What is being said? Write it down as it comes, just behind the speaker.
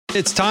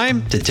It's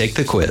time to take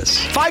the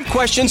quiz. 5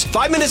 questions,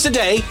 5 minutes a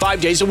day,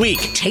 5 days a week.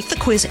 Take the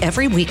quiz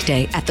every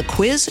weekday at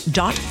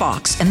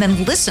thequiz.fox and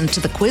then listen to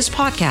the quiz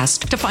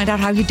podcast to find out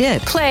how you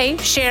did. Play,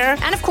 share,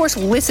 and of course,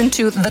 listen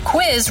to the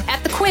quiz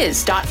at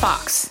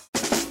thequiz.fox.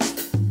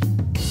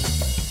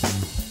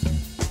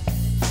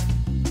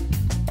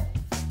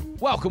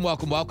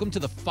 Welcome to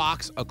the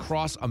Fox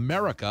Across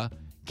America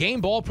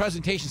Game Ball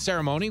Presentation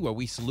Ceremony, where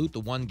we salute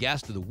the one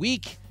guest of the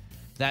week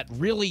that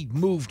really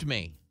moved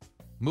me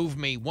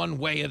one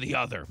way or the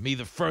other, me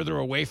the further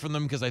away from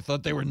them because I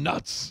thought they were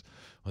nuts,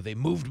 or they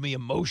moved me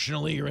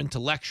emotionally or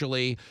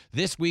intellectually.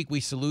 This week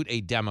we salute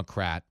a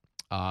Democrat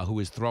who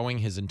is throwing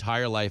his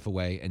entire life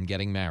away and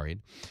getting married.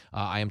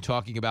 I am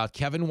talking about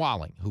Kevin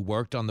Walling, who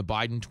worked on the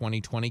Biden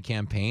 2020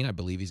 campaign. I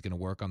believe he's going to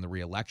work on the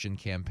re-election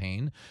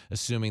campaign,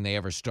 assuming they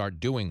ever start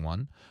doing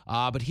one.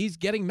 But he's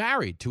getting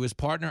married to his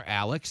partner,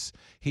 Alex.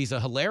 He's a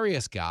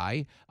hilarious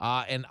guy.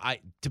 And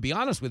to be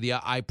honest with you,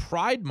 I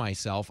pride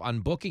myself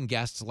on booking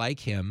guests like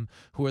him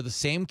who are the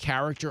same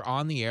character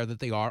on the air that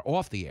they are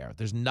off the air.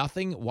 There's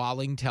nothing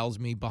Walling tells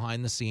me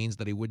behind the scenes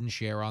that he wouldn't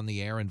share on the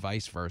air and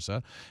vice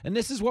versa. And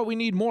this is what we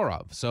need more of.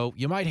 So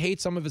you might hate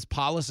some of his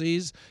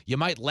policies. You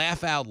might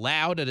laugh out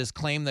loud at his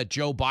claim that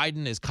Joe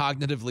Biden is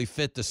cognitively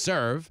fit to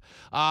serve.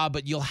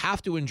 But you'll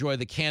have to enjoy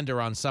the candor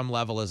on some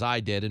level, as I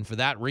did. And for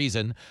that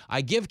reason,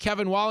 I give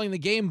Kevin Walling the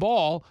game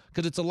ball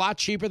because it's a lot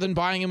cheaper than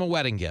buying him a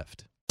wedding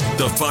gift.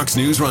 The Fox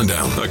News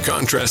Rundown, a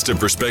contrast of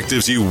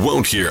perspectives you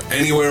won't hear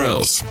anywhere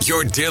else.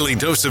 Your daily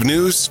dose of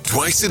news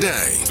twice a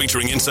day,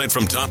 featuring insight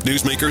from top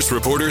newsmakers,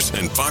 reporters,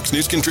 and Fox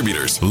News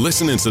contributors.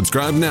 Listen and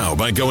subscribe now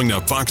by going to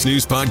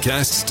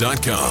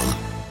foxnewspodcasts.com.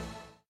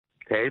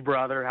 Hey,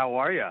 brother, how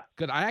are you?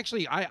 Good.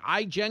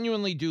 I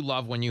genuinely do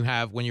love when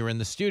you're in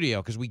the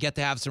studio because we get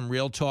to have some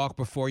real talk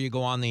before you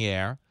go on the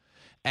air.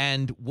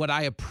 And what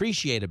I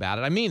appreciate about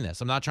it, I mean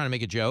this, I'm not trying to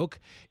make a joke,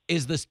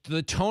 is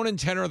the tone and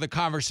tenor of the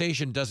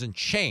conversation doesn't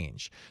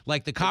change.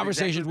 Like the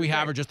conversations we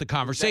have are just the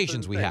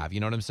conversations we have. You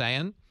know what I'm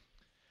saying?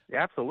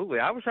 Yeah, absolutely.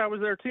 I wish I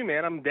was there too,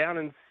 man. I'm down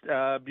in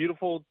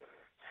beautiful,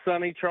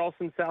 sunny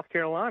Charleston, South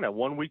Carolina,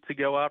 1 week to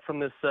go out from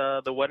this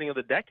the wedding of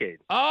the decade.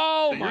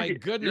 Oh, so my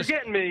goodness. You're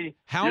getting me.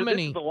 How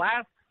many? This is the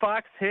last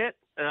Fox hit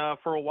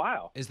for a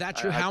while. Is that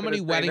true? How many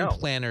wedding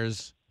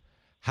planners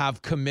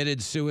have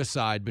committed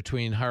suicide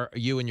between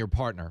you and your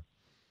partner?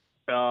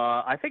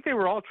 I think they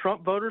were all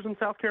Trump voters in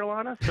South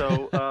Carolina.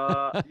 So,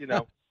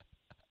 doing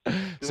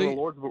the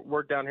Lord's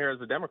work down here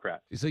as a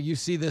Democrat. So you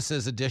see this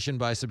as addition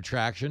by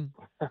subtraction?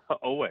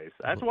 Always.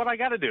 That's what I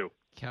got to do.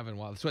 Kevin,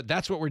 well,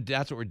 that's what we're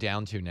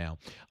down to now.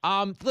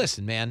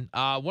 Listen, man,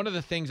 one of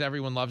the things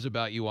everyone loves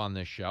about you on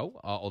this show,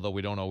 although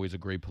we don't always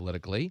agree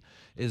politically,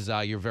 is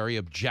you're very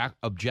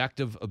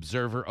objective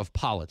observer of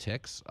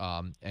politics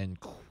and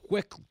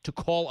quick to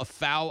call a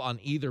foul on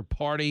either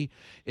party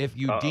if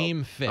you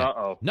deem fit.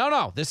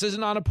 No, this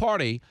isn't on a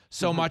party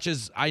so much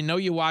as I know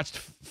you watched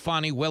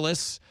Fonnie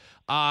Willis.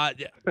 I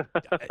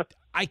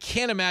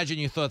can't imagine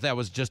you thought that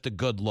was just a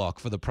good look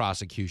for the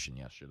prosecution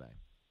yesterday.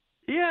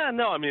 Yeah,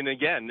 no, I mean,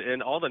 again,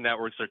 and all the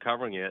networks are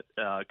covering it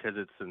because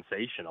it's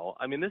sensational.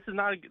 I mean, this is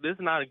not a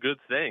good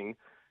thing,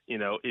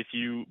 if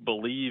you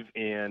believe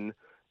in,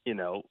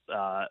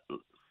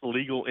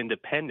 legal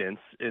independence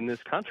in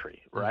this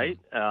country, right?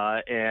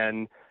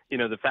 And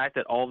the fact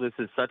that all this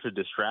is such a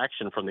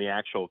distraction from the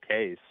actual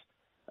case,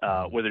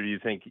 whether you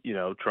think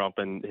Trump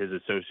and his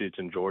associates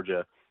in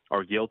Georgia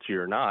are guilty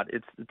or not,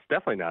 it's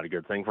definitely not a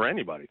good thing for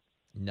anybody.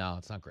 No,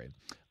 it's not great.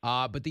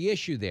 But the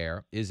issue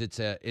there is it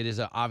is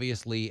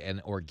obviously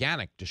an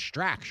organic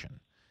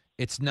distraction.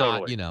 It's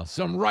not, totally.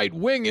 Some right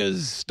wingers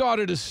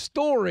started a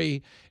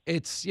story.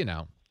 It's,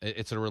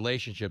 it's a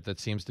relationship that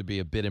seems to be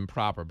a bit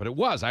improper. But it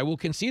was. I will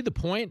concede the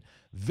point.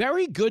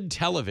 Very good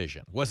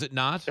television, was it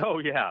not? Oh,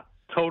 yeah,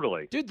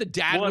 totally. Dude, the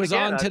dad was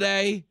on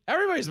today.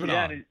 Everybody's been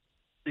on.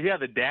 Yeah,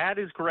 the dad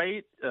is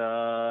great.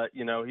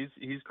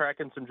 He's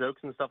cracking some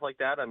jokes and stuff like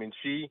that. I mean,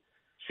 she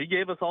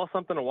gave us all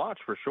something to watch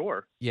for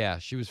sure. Yeah,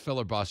 she was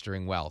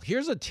filibustering well.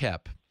 Here's a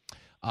tip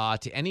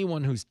to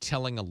anyone who's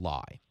telling a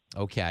lie.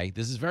 Okay,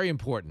 this is very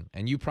important,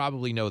 and you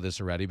probably know this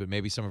already, but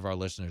maybe some of our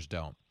listeners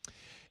don't.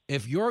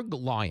 If you're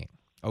lying,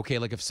 okay,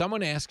 like if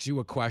someone asks you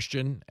a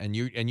question and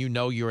you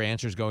know your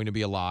answer is going to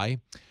be a lie,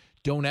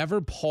 don't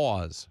ever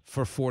pause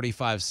for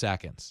 45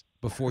 seconds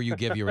before you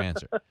give your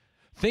answer.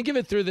 Think of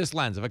it through this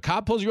lens. If a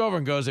cop pulls you over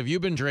and goes, "Have you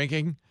been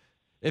drinking?"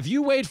 If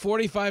you wait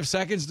 45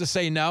 seconds to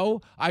say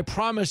no, I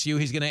promise you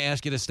he's going to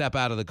ask you to step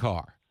out of the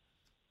car.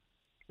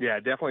 Yeah,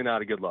 definitely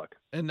not a good look.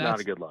 And not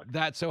a good look.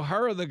 So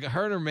her and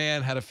her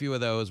man had a few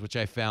of those, which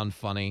I found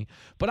funny.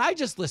 But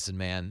listen,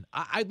 man,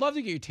 I'd love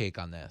to get your take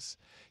on this.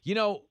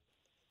 You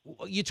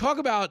talk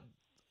about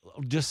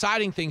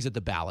deciding things at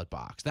the ballot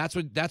box. That's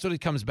what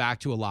it comes back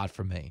to a lot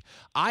for me.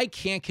 I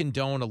can't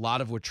condone a lot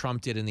of what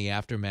Trump did in the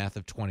aftermath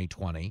of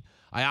 2020.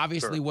 I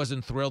obviously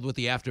wasn't thrilled with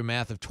the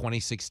aftermath of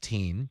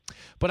 2016,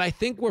 but I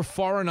think we're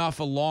far enough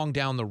along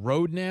down the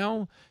road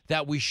now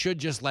that we should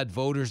just let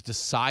voters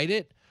decide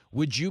it.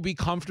 Would you be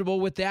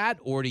comfortable with that,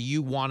 or do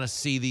you want to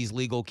see these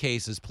legal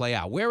cases play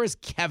out? Where is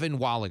Kevin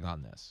Walling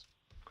on this?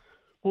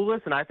 Well,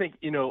 listen, I think,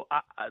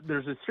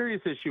 there's a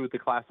serious issue with the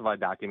classified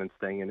documents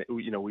thing. And,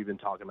 we've been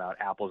talking about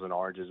apples and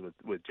oranges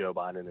with Joe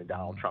Biden and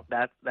Donald Trump.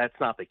 That's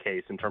not the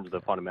case in terms of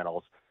the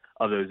fundamentals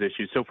of those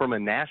issues. So from a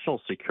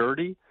national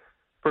security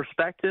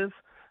perspective,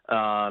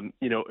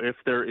 if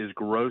there is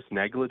gross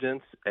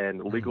negligence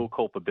and legal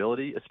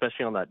culpability,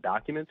 especially on that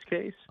documents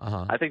case,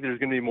 I think there's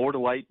going to be more to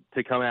light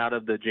to come out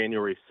of the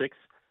January 6th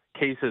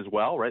case as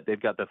well, right?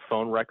 They've got the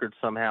phone records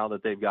somehow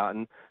that they've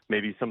gotten,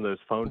 maybe some of those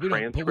phone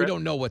transcripts. But we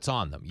don't know what's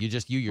on them. You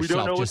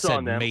yourself just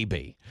said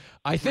maybe.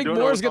 I think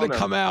more more is going to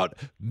come out,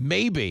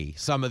 maybe,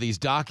 some of these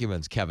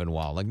documents, Kevin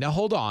Walling. Now,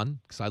 hold on,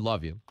 because I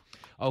love you.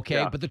 Okay,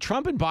 yeah. But the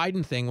Trump and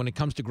Biden thing when it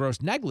comes to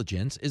gross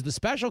negligence is the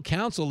special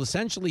counsel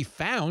essentially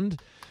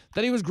found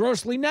that he was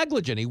grossly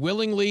negligent. He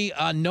willingly,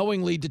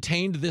 knowingly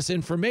detained this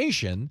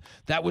information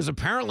that was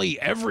apparently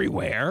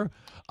everywhere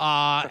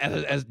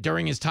as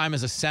during his time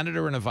as a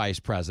senator and a vice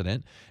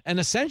president.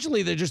 And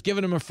essentially, they're just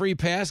giving him a free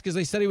pass because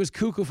they said he was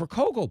cuckoo for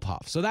Cocoa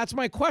Puffs. So that's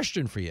my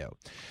question for you.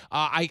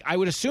 I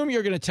would assume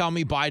you're going to tell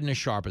me Biden is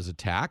sharp as a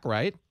tack,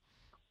 right?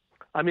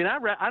 I mean,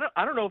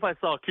 I don't know if I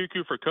saw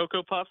cuckoo for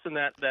Cocoa Puffs in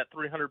that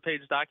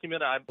 300-page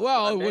document. It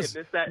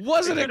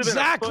wasn't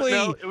exactly.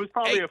 It was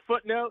probably a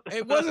footnote.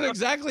 It wasn't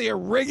exactly a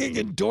ringing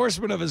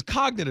endorsement of his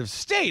cognitive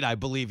state, I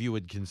believe you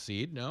would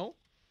concede, no?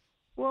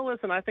 Well,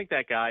 listen, I think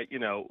that guy,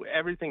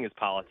 everything is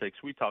politics.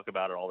 We talk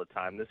about it all the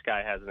time. This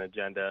guy has an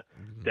agenda.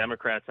 Mm-hmm.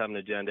 Democrats have an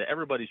agenda.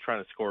 Everybody's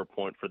trying to score a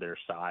point for their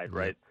side, mm-hmm.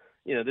 right?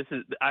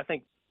 I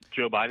think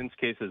Joe Biden's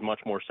case is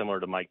much more similar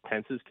to Mike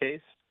Pence's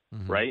case,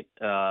 mm-hmm. right,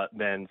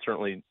 than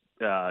certainly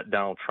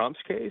Donald Trump's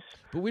case.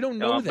 But we don't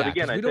know that.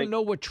 Again, we don't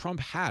know what Trump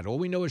had. All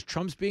we know is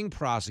Trump's being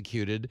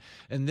prosecuted,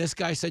 and this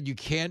guy said you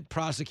can't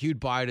prosecute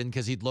Biden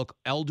because he'd look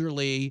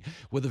elderly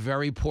with a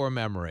very poor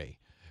memory,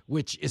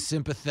 which is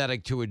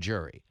sympathetic to a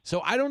jury.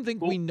 So I don't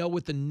think we know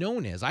what the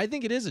known is. I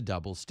think it is a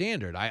double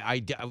standard.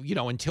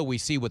 Until we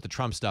see what the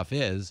Trump stuff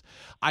is,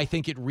 I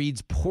think it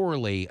reads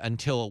poorly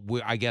until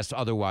I guess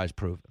otherwise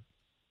proven.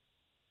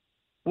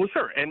 Well,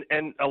 sure,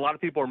 and a lot of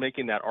people are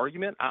making that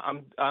argument.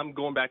 I'm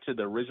going back to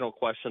the original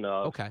question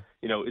of, okay,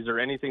 is there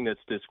anything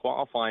that's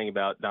disqualifying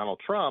about Donald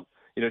Trump?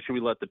 Should we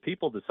let the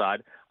people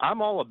decide?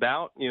 I'm all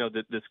about,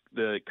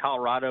 the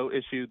Colorado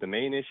issue, the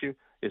Maine issue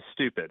is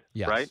stupid,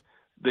 yes. right?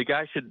 The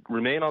guy should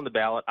remain on the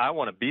ballot. I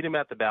want to beat him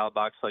at the ballot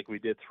box like we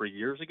did 3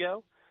 years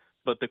ago.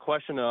 But the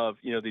question of,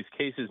 these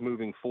cases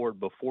moving forward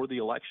before the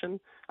election,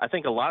 I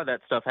think a lot of that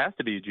stuff has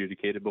to be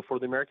adjudicated before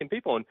the American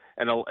people,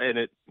 and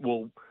it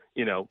will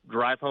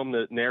drive home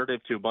the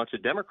narrative to a bunch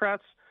of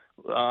Democrats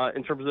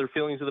in terms of their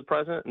feelings of the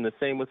president, and the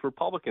same with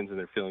Republicans and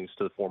their feelings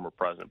to the former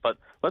president. But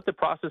let the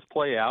process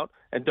play out,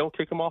 and don't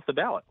kick him off the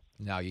ballot.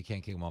 No, you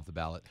can't kick him off the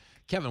ballot.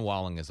 Kevin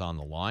Walling is on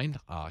the line.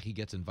 He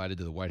gets invited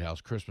to the White House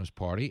Christmas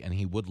party, and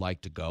he would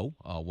like to go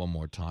one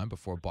more time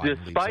before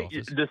Biden leaves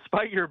office.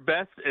 Despite your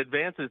best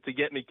advances to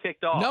get me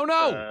kicked off. No,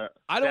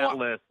 I don't want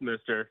list,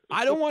 Mister.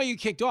 I don't want you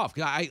kicked off.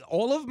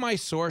 All of my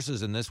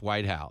sources in this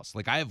White House,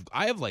 I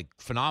have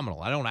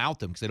phenomenal. I don't out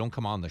them because they don't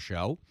come on the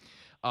show.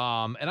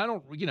 And I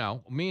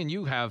don't, me and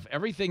you have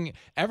everything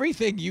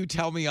you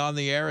tell me on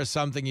the air is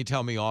something you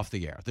tell me off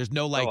the air. There's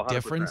no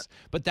difference,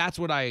 but that's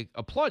what I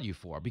applaud you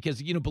for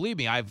because, believe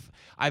me,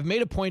 I've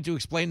made a point to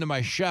explain to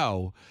my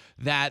show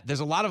that there's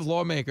a lot of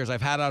lawmakers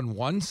I've had on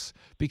once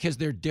because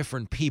they're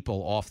different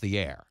people off the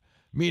air.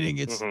 Meaning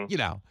it's,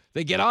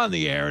 they get on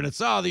the air and it's,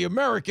 the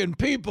American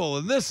people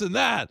and this and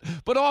that.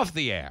 But off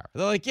the air,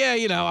 they're like,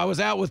 I was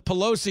out with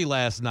Pelosi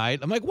last night.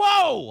 I'm like,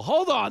 whoa,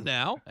 hold on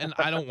now. And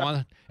I don't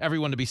want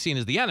everyone to be seen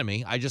as the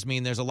enemy. I just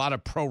mean there's a lot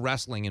of pro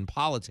wrestling in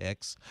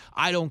politics.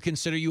 I don't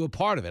consider you a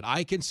part of it.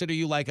 I consider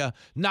you like a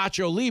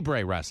Nacho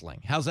Libre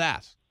wrestling. How's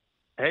that?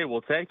 Hey, we'll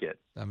take it.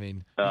 I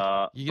mean,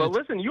 but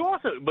listen, you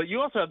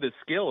also have this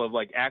skill of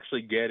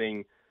actually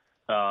getting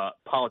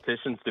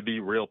politicians to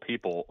be real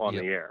people on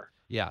the air.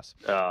 Yes,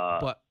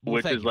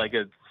 which is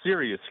a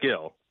serious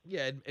skill.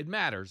 Yeah, it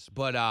matters,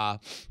 but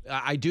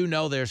I do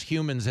know there's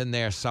humans in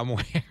there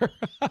somewhere.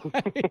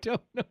 I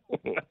don't know.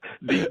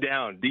 Deep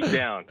down.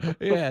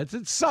 Yeah,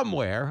 it's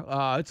somewhere.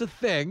 It's a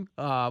thing.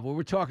 But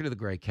we're talking to the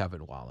great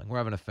Kevin Walling. We're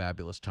having a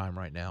fabulous time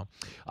right now.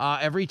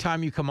 Every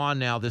time you come on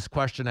now, this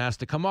question has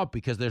to come up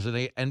because there's an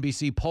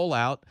NBC poll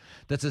out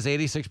that says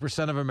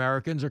 86% of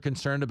Americans are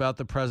concerned about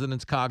the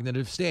president's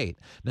cognitive state.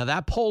 Now,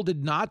 that poll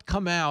did not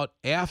come out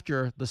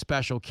after the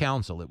special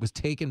counsel. It was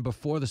taken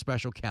before the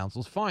special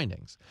counsel's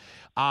findings.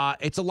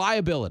 It's a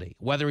liability.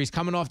 Whether he's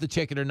coming off the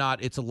ticket or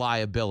not, it's a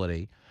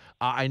liability.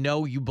 I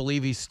know you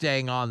believe he's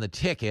staying on the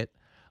ticket,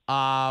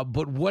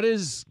 but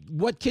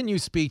what can you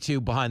speak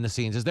to behind the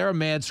scenes? Is there a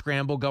mad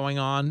scramble going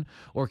on,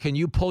 or can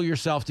you pull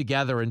yourself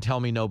together and tell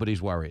me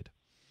nobody's worried?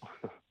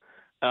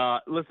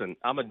 Listen,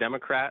 I'm a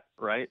Democrat,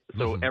 right?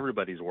 So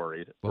everybody's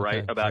worried,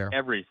 right, about fair.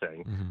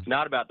 Everything,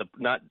 not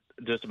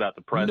just about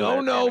the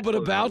president. But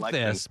about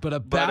this.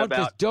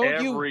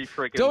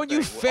 Don't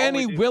you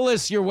Fannie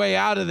Willis your way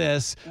out of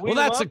this? Well,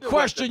 that's a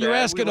question you're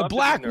asking a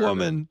black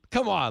woman.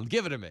 Come on,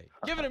 give it to me.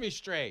 Give it to me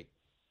straight.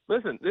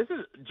 Listen,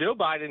 Joe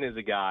Biden is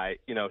a guy,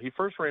 he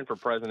first ran for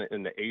president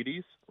in the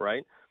 80s,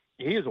 right?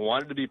 he has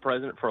wanted to be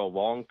president for a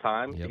long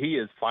time. Yep. He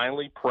is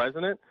finally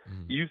president.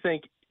 You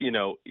think,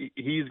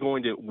 he's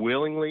going to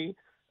willingly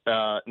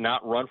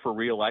not run for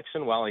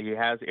re-election while he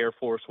has Air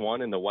Force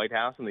One in the White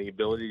House and the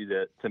ability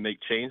to make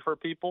change for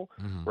people,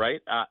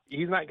 right?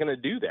 He's not going to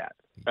do that.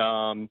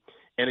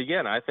 And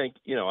again, I think,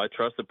 I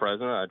trust the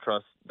president. I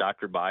trust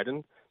Dr.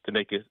 Biden to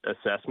make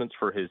assessments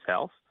for his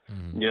health.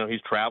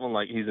 He's traveling,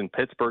 like he's in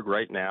Pittsburgh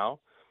right now.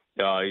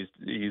 He's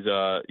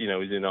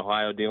in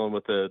Ohio dealing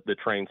with the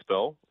train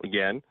spill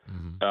again.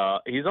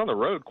 He's on the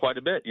road quite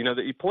a bit.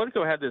 The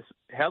Politico had this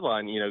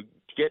headline,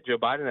 get Joe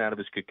Biden out of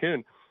his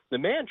cocoon. The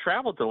man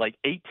traveled to like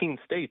 18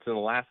 states in the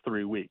last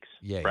 3 weeks.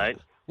 Right.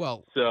 Yeah.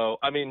 Well, so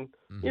I mean,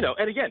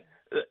 and again,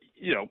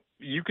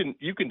 you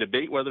can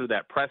debate whether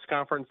that press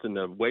conference in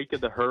the wake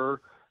of the Her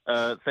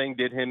thing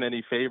did him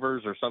any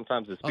favors, or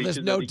sometimes the speeches.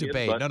 There's no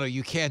debate. No,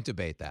 you can't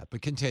debate that.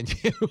 But continue.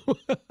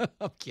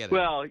 I'm kidding.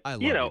 Well,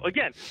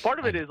 again, part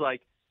of it is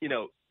like,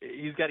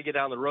 he's got to get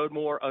down the road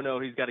more. Oh no,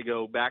 he's got to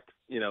go back,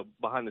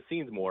 behind the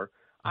scenes more.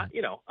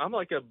 I'm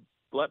like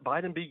let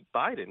Biden be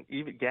Biden,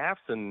 even gaffes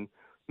and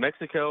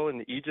Mexico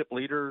and Egypt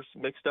leaders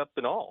mixed up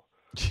and all.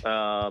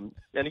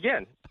 And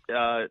again,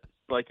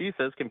 like he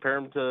says, compare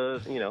him to,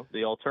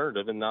 the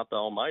alternative and not the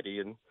almighty.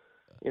 And,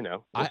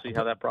 we'll see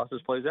how that process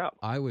plays out.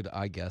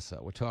 I guess so.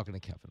 We're talking to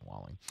Kevin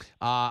Walling.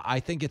 I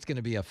think it's going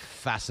to be a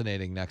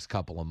fascinating next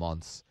couple of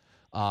months.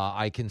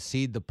 I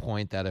concede the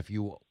point that if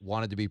you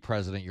wanted to be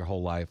president your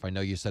whole life, I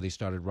know you said he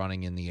started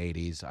running in the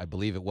 80s. I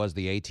believe it was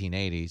the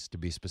 1880s, to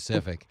be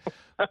specific.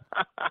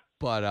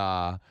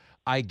 But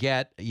I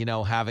get,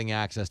 having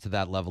access to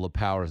that level of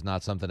power is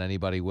not something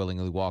anybody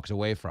willingly walks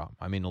away from.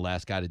 I mean, the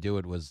last guy to do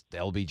it was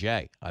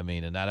LBJ. I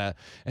mean, and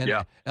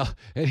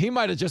he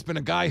might have just been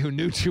a guy who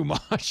knew too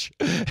much.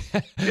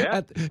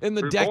 In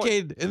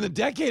the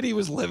decade he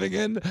was living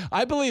in,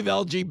 I believe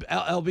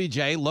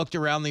LBJ looked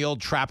around the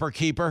old Trapper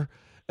Keeper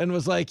and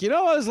was like,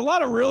 there's a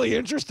lot of really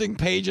interesting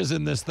pages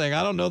in this thing.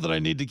 I don't know that I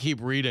need to keep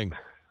reading.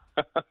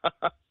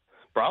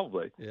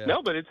 Probably. Yeah.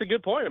 No, but it's a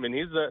good point. I mean,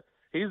 he's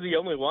the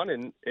only one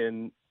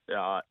in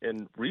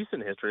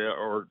recent history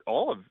or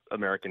all of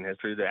American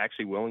history that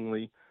actually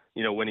willingly,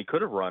 when he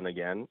could have run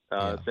again,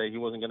 say he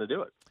wasn't going to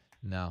do it.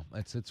 No,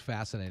 it's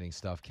fascinating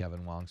stuff,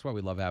 Kevin Wong. That's why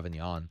we love having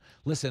you on.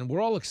 Listen,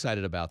 we're all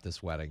excited about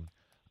this wedding,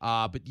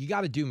 but you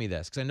got to do me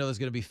this because I know there's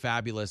going to be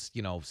fabulous,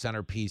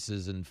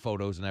 centerpieces and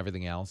photos and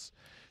everything else.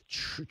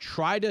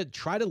 Try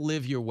to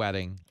live your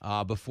wedding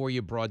before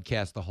you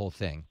broadcast the whole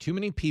thing. Too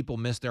many people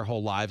miss their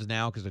whole lives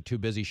now because they're too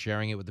busy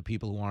sharing it with the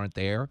people who aren't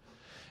there.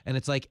 And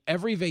it's like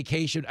every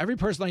vacation, every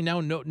person I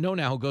know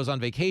now who goes on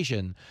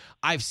vacation,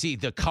 I've seen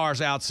the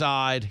cars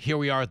outside. Here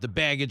we are at the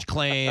baggage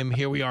claim.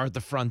 Here we are at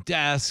the front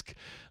desk.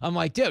 I'm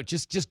like, dude,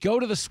 just go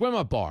to the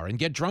swim-up bar and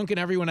get drunk in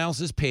everyone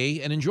else's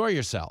pee and enjoy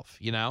yourself,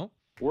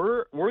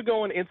 We're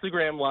going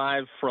Instagram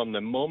Live from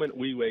the moment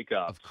we wake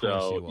up. Of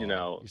course so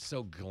you're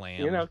so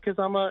glam. Because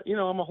I'm a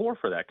whore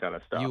for that kind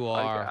of stuff. You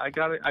are. I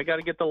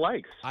gotta get the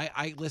likes.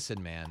 I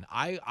listen, man.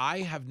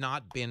 I have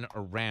not been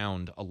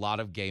around a lot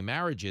of gay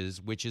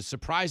marriages, which is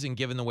surprising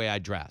given the way I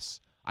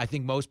dress. I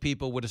think most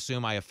people would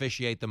assume I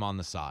officiate them on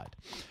the side.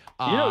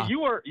 You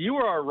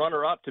were our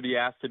runner-up to be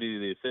asked to do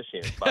the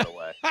officiant, by the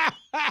way.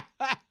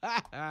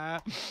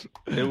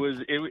 It was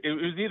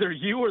either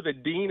you or the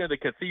dean of the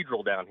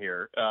cathedral down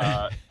here,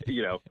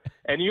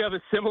 and you have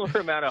a similar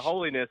amount of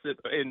holiness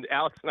in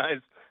Alex and I's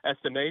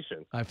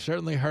estimation. I've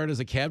certainly heard as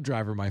a cab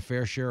driver my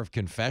fair share of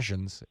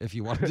confessions, if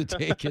you wanted to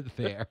take it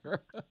there.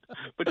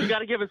 But you got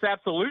to give us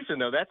absolution,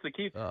 though. That's the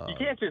key. You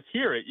can't just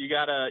hear it. You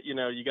gotta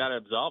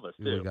absolve us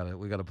too.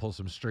 We gotta pull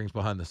some strings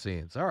behind the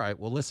scenes. All right.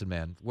 Well, listen,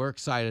 man, we're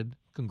excited.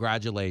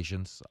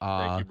 Congratulations.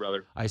 Thank you,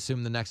 brother. I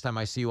assume the next time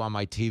I see you on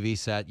my TV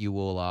set, you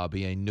will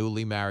be a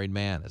newly married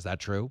man. Is that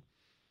true?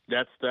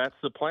 That's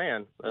the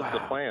plan. That's the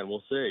plan.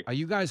 We'll see. Are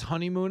you guys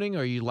honeymooning, or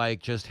are you like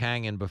just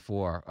hanging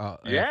before?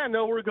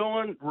 No, we're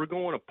going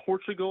to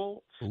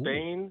Portugal,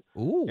 Spain,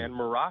 and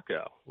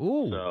Morocco.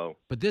 Ooh. So,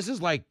 but this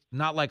is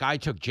not like I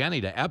took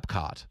Jenny to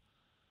Epcot.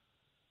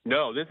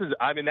 No, that's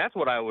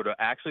what I would have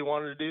actually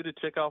wanted to do, to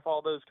check off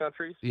all those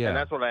countries. Yeah. And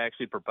that's what I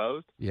actually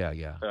proposed. Yeah.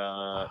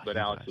 But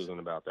Alex wasn't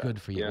about that.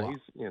 Good for you. Yeah, well,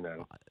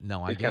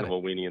 he's kind of a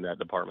weenie in that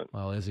department.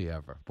 Well, is he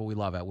ever? But we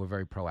love it. We're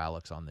very pro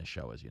Alex on this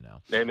show, as you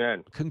know.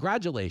 Amen.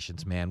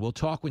 Congratulations, man. We'll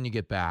talk when you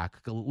get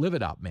back. Live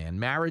it up, man.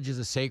 Marriage is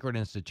a sacred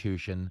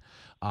institution.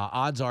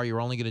 Odds are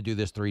you're only going to do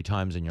this 3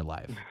 times in your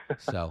life.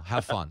 So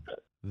have fun.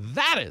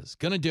 That is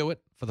going to do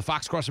it for the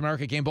Fox Cross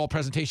America Game Ball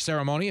presentation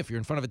ceremony. If you're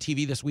in front of a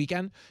TV this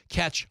weekend,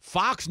 catch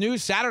Fox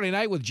News Saturday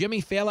night with Jimmy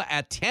Fallon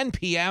at 10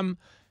 p.m.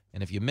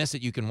 And if you miss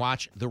it, you can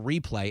watch the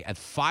replay at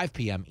 5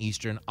 p.m.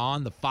 Eastern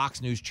on the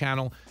Fox News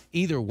channel.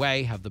 Either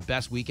way, have the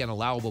best weekend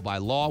allowable by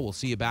law. We'll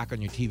see you back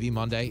on your TV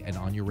Monday and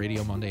on your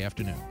radio Monday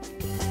afternoon.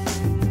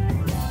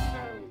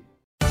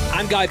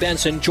 I'm Guy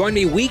Benson. Join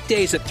me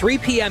weekdays at 3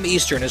 p.m.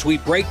 Eastern as we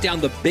break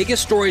down the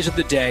biggest stories of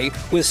the day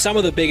with some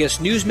of the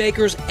biggest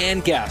newsmakers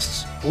and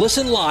guests.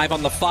 Listen live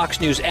on the Fox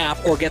News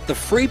app or get the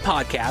free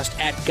podcast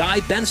at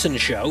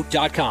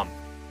GuyBensonShow.com.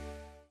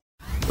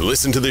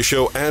 Listen to the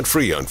show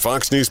ad-free on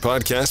Fox News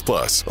Podcast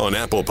Plus, on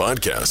Apple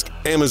Podcast,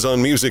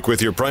 Amazon Music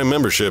with your Prime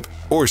membership,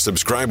 or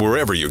subscribe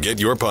wherever you get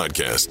your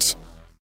podcasts.